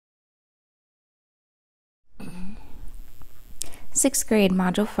6th grade,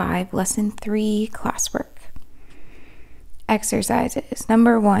 Module 5, Lesson 3, Classwork. Exercises.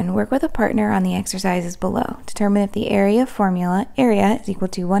 Number 1, work with a partner on the exercises below. Determine if the area formula, area is equal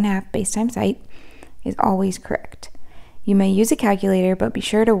to 1/2 base times height, is always correct. You may use a calculator, but be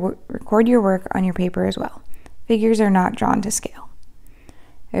sure to record your work on your paper as well. Figures are not drawn to scale.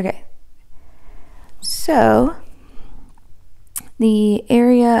 Okay, so the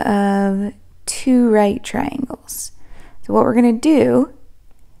area of two right triangles. So what we're going to do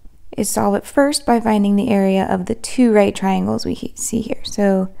is solve it first by finding the area of the two right triangles we see here.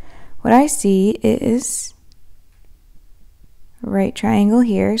 So what I see is a right triangle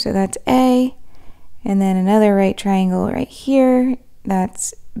here, so that's A, and then another right triangle right here,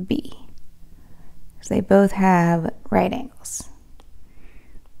 that's B. So they both have right angles.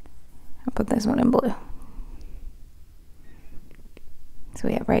 I'll put this one in blue. So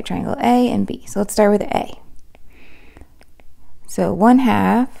we have right triangle A and B. So let's start with A. So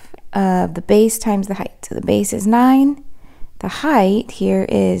 1/2 of the base times the height. So the base is 9. The height here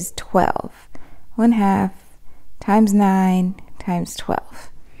is 12. 1/2 times 9 times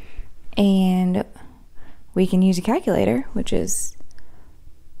 12. And we can use a calculator, which is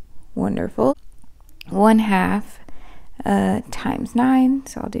wonderful. 1/2 times 9.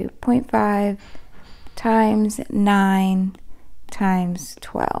 So I'll do 0.5 times 9 times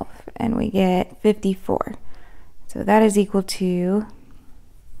 12. And we get 54. So that is equal to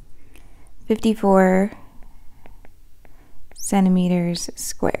 54 centimeters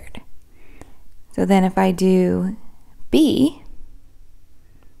squared. So then if I do B,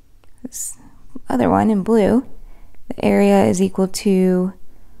 this other one in blue, the area is equal to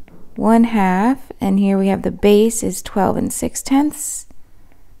 1/2, and here we have the base is 12 6/10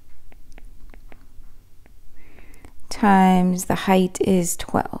 times the height is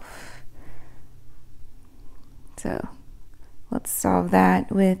 12. So let's solve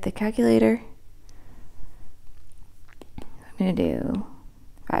that with the calculator. I'm going to do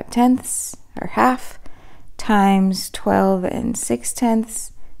 5/10 or half times 12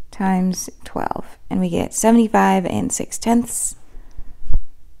 6/10 times 12, and we get 75 6/10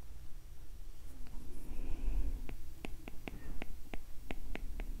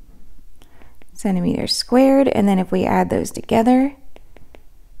 centimeters squared. And then if we add those together,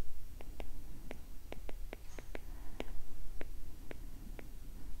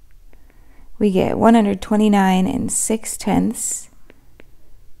 we get 129 6/10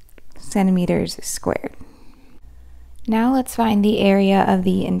 centimeters squared. Now let's find the area of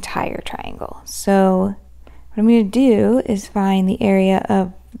the entire triangle. So what I'm going to do is find the area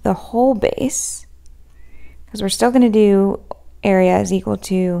of the whole base, because we're still going to do area is equal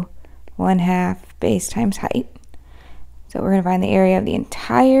to 1/2 base times height. So we're going to find the area of the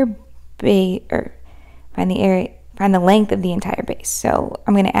entire base, or find the length of the entire base. So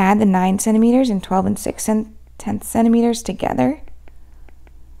I'm going to add the 9 centimeters and 12 6/10 centimeters together,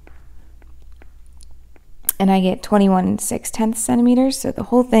 and I get 21 6/10 centimeters. So the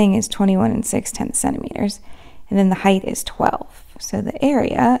whole thing is 21 6/10 centimeters, and then the height is 12. So the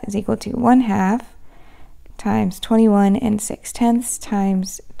area is equal to 1/2 times 21 6/10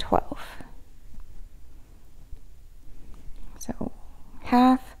 times 12. So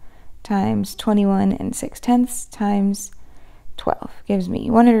half times 21 6/10 times 12 gives me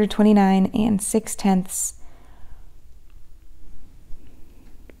 129 6/10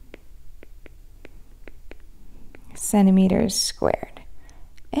 centimeters squared.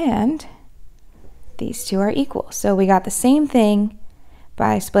 And these two are equal. So we got the same thing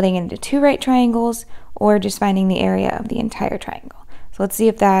by splitting into two right triangles, or just finding the area of the entire triangle. So let's see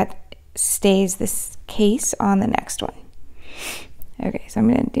if that stays this case on the next one. Okay, so I'm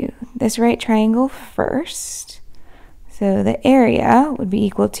going to do this right triangle first. So the area would be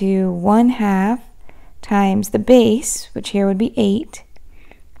equal to 1/2 times the base, which here would be 8,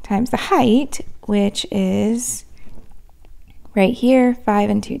 times the height, which is right here,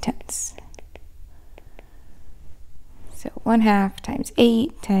 5 2/10. So 1/2 times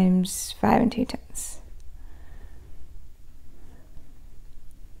 8 times 5 2/10.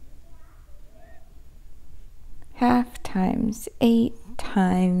 Half times 8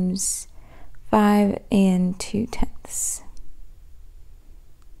 times 5 2/10.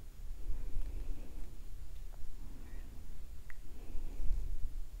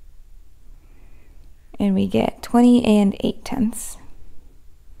 And we get 20 8/10.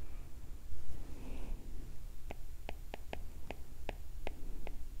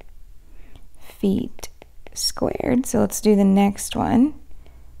 Feet squared. So let's do the next one.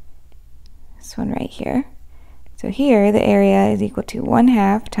 This one right here. So here the area is equal to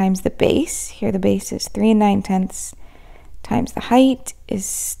 1/2 times the base. Here the base is 3 9/10 times the height is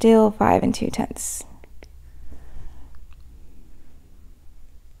still 5 2/10.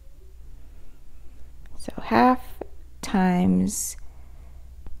 So half times,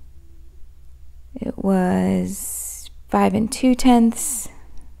 it was 5 2/10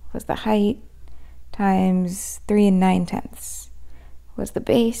 was the height, times 3 9/10 was the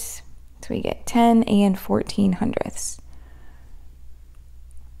base. So we get 10 14/100.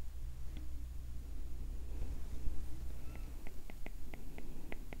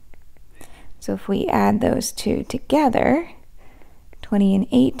 So if we add those two together, 20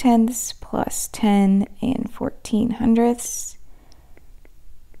 8/10 plus 10 14/100,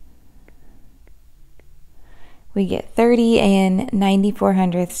 we get 30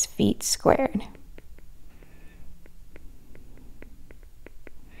 94/100 feet squared.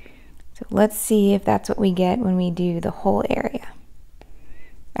 So let's see if that's what we get when we do the whole area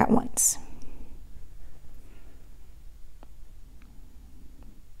at once.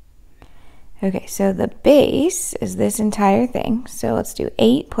 Okay, so the base is this entire thing. So let's do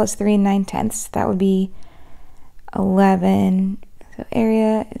 8 plus 3 9/10. That would be 11. So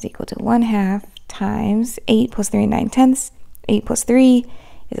area is equal to 1/2 times 8 plus 3 9/10. 8 plus 3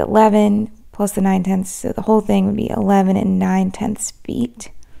 is 11 plus the 9/10. So the whole thing would be 11 9/10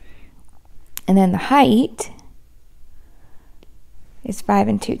 feet. And then the height is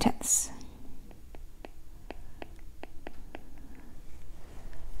 5 2/10.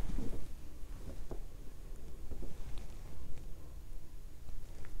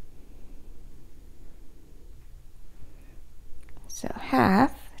 So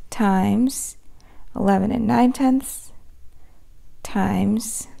half times 11 9/10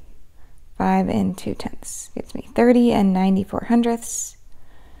 times 5 2/10 gets me 30 94/100.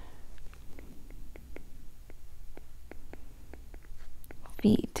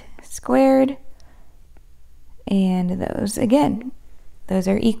 Feet squared. And those, again, those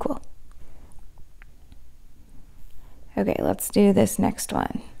are equal. Okay, let's do this next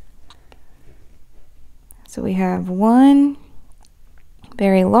one. So we have one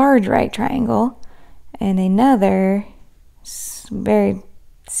very large right triangle and another very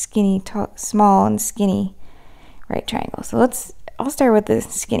skinny, small and skinny right triangle. So I'll start with the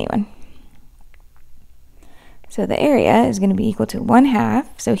skinny one. So the area is going to be equal to 1/2.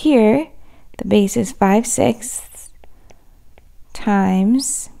 So here, the base is 5 6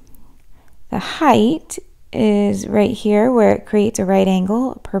 times the height is right here where it creates a right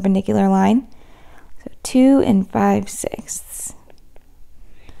angle, a perpendicular line. So 2 5 6.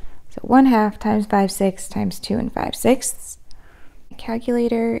 So 1/2 times 5 6 times 2 5 6.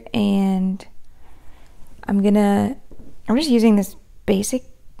 Calculator, and I'm just using this basic,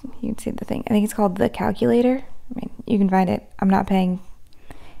 you can see the thing, I think it's called the calculator. I mean, you can find it. I'm not paying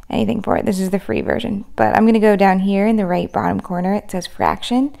anything for it. This is the free version. But I'm going to go down here in the right bottom corner. It says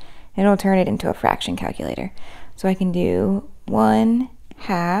fraction, and it'll turn it into a fraction calculator. So I can do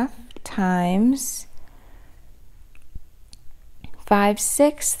 1/2 times 5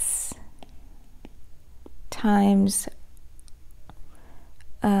 6 times,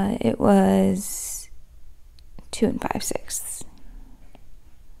 it was 2 5 6.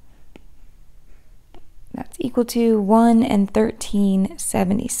 That's equal to 1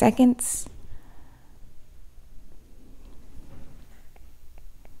 13/70.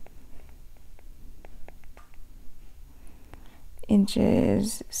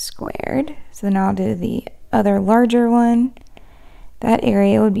 Inches squared. So then I'll do the other larger one. That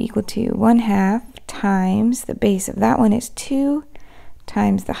area would be equal to 1/2 times the base of that one is 2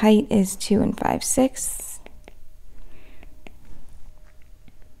 times the height is 2 5 6.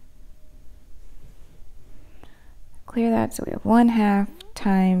 Clear that, so we have 1/2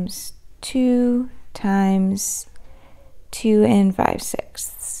 times 2 times 2 5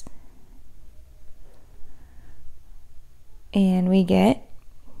 6. And we get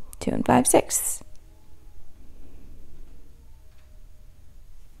 2 5 6.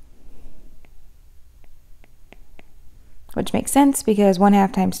 Which makes sense because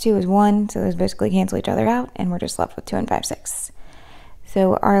 1/2 times 2 is 1, so those basically cancel each other out, and we're just left with 2 5 6.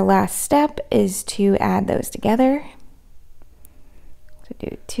 So our last step is to add those together. So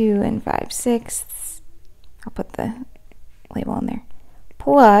do 2 5 6. I'll put the label in there.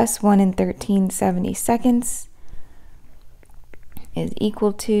 Plus 1 13/70 is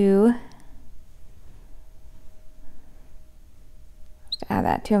equal to, just add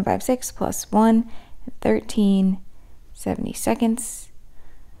that, 2 5 6 plus 1 13/70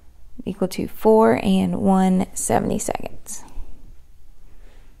 equal to 4 1/70.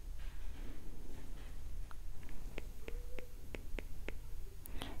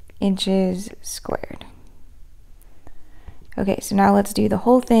 Inches squared. Okay, so now let's do the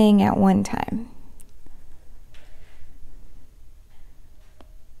whole thing at one time.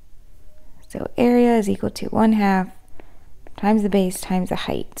 So area is equal to 1/2 times the base times the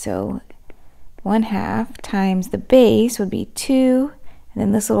height. So 1/2 times the base would be 2, and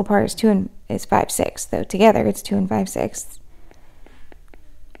then this little part is 5/6. So together it's 2 5/6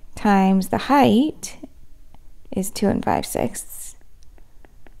 times the height is 2 5/6.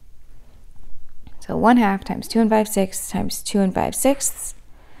 So 1/2 times 2 5/6 times 2 5/6.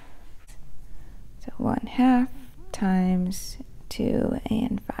 So 1/2 times 2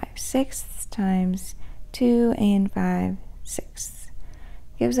 5/6 times 2 5/6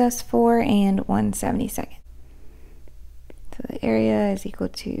 gives us 4 1/72. So the area is equal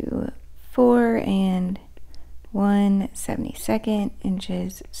to 4 1/72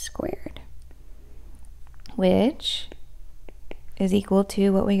 inches squared, which is equal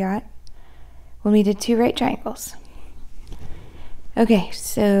to what we got when we did 2 right triangles. Okay,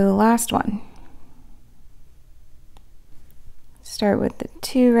 so last one. Start with the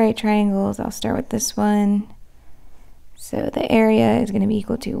 2 right triangles. I'll start with this one. So the area is going to be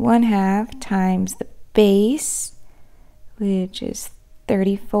equal to 1/2 times the base, which is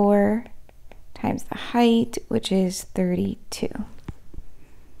 34, times the height, which is 32.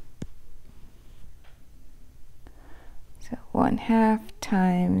 So 1/2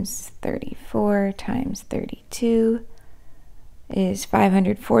 times 34 times 32 is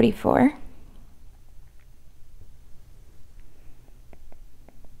 544.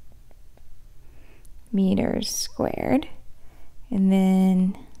 Meters squared. And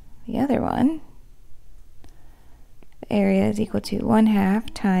then the other one, the area is equal to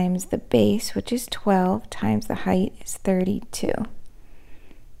 1/2 times the base, which is 12, times the height is 32.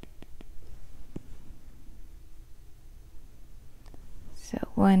 So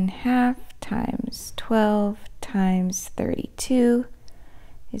 1/2 times 12 times 32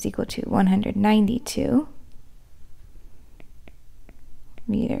 is equal to 192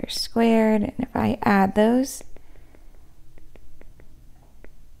 meters squared. And if I add those,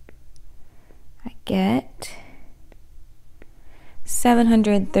 I get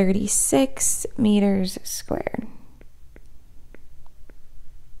 736 meters squared.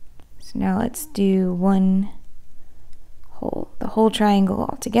 So now let's do the whole triangle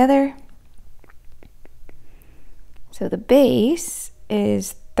all together. So the base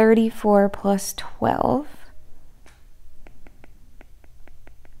is 34 plus 12,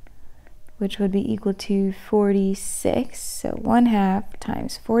 which would be equal to 46. So 1/2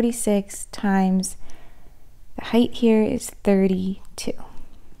 times 46 times the height here is 32.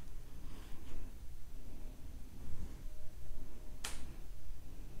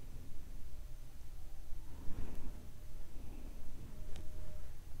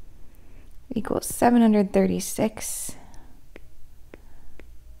 Equals 736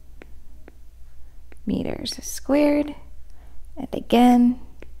 meters squared. And again,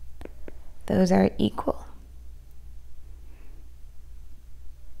 those are equal.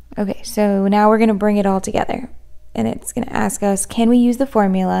 Okay, so now we're going to bring it all together. And it's going to ask us, can we use the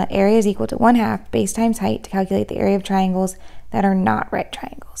formula area is equal to 1/2 base times height to calculate the area of triangles that are not right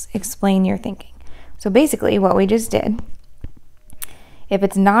triangles? Explain your thinking. So basically what we just did, if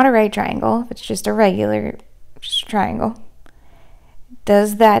it's not a right triangle, if it's just a regular triangle,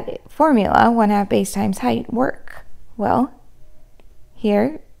 does that formula 1/2 base times height work? Well,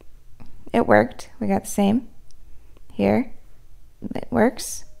 here it worked. We got the same. Here it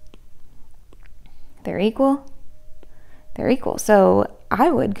works. They're equal. They're equal. So I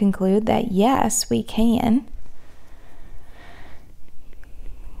would conclude that yes, we can.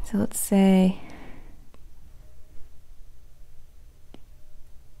 So let's say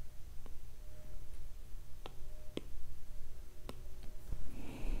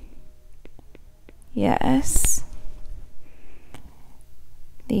yes,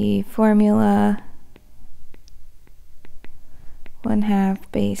 the formula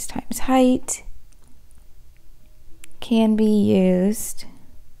 1/2 base times height can be used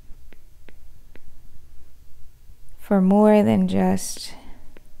for more than just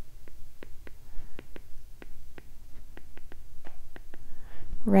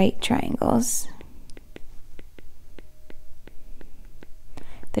right triangles.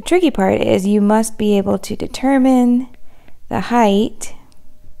 The tricky part is you must be able to determine the height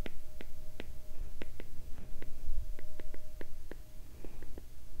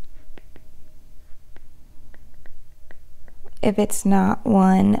if it's not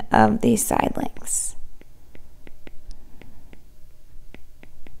one of these side lengths.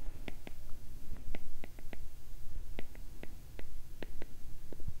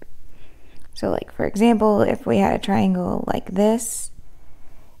 So like for example, if we had a triangle like this,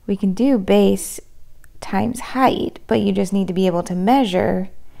 we can do base times height, but you just need to be able to measure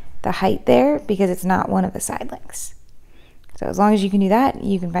the height there because it's not one of the side lengths. So as long as you can do that,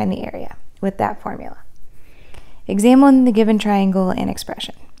 you can find the area with that formula. Examine the given triangle and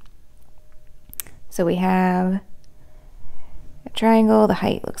expression. So we have a triangle, the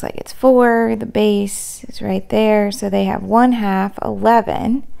height looks like it's 4, the base is right there, so they have 1/2,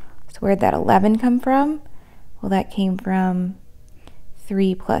 11. So where'd that 11 come from? Well, that came from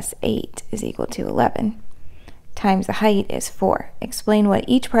 3 plus 8 is equal to 11, times the height is 4. Explain what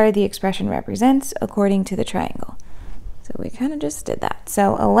each part of the expression represents according to the triangle. So we kind of just did that.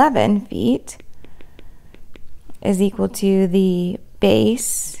 So 11 feet is equal to the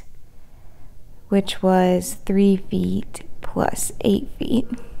base, which was 3 feet plus 8 feet.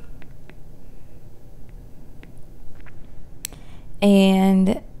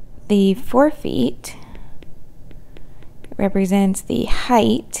 And the 4 feet represents the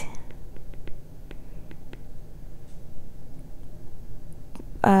height,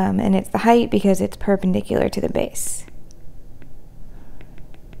 and it's the height because it's perpendicular to the base.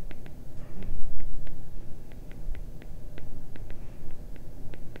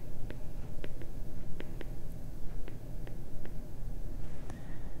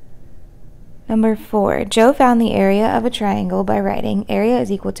 Number 4, Joe found the area of a triangle by writing area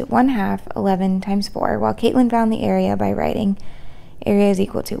is equal to 1/2 11 times 4, while Caitlin found the area by writing area is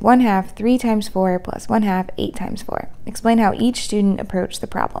equal to 1/2 3 times 4 plus 1/2 8 times 4. Explain how each student approached the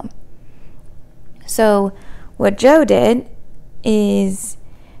problem. So what Joe did is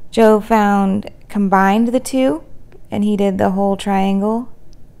Joe combined the two, and he did the whole triangle.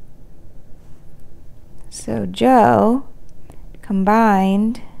 So Joe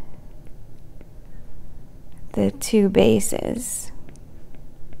combined the two bases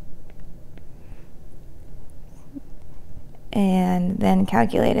and then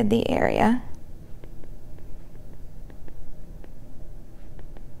calculated the area.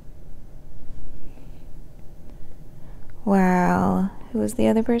 Wow, who was the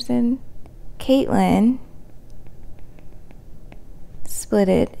other person? Caitlin split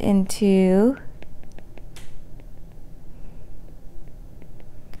it into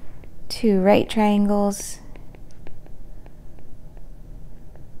two right triangles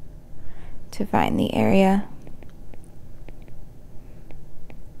to find the area,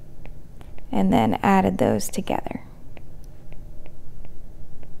 and then added those together.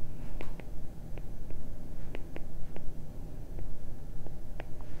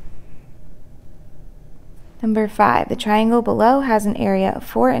 Number 5, the triangle below has an area of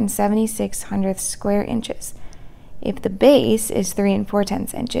 4 7/76 square inches. If the base is 3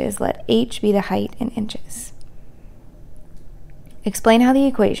 4/10 inches, let h be the height in inches. Explain how the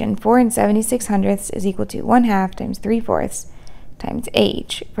equation 4 7/76 is equal to 1/2 times 3/4 times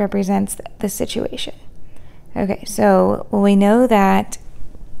h represents the situation. Okay, so we know that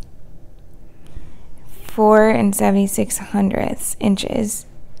 4 7/76 inches,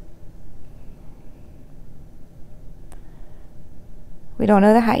 we don't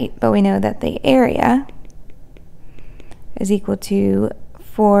know the height, but we know that the area is equal to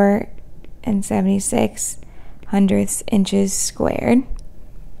 4 7/76 inches squared.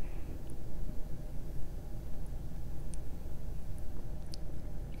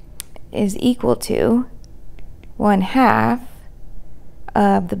 Is equal to 1/2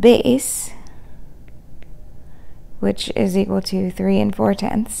 of the base, which is equal to 3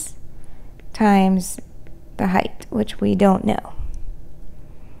 4/10, times the height, which we don't know.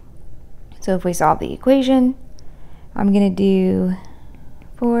 So if we solve the equation, I'm going to do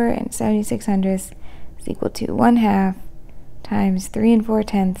 4 7/76 is equal to 1/2 times 3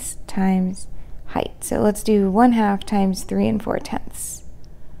 4/10 times height. So let's do 1/2 times 3 4/10.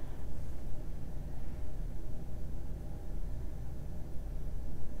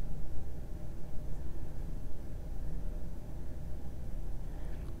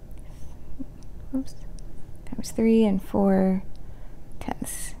 Oops. Times 3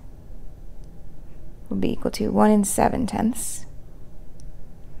 4/10 will be equal to 1 7/10.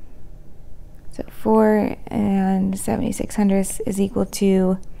 So 4 7/76 is equal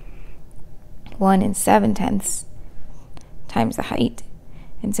to 1 7/10 times the height.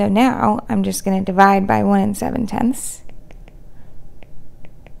 And so now I'm just going to divide by 1 7/10.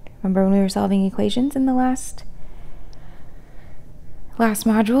 Remember when we were solving equations in the last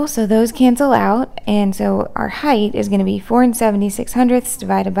module? So those cancel out, and so our height is going to be 4 7/76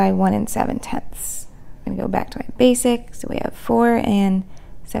 divided by 1 7/10. I'm going to go back to my basic. So we have 4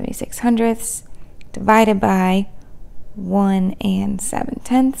 7/76 divided by 1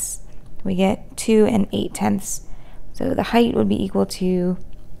 7/10. we get 2 8/10. So the height would be equal to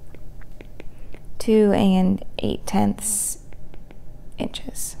 2 8/10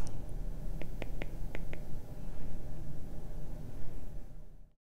 inches.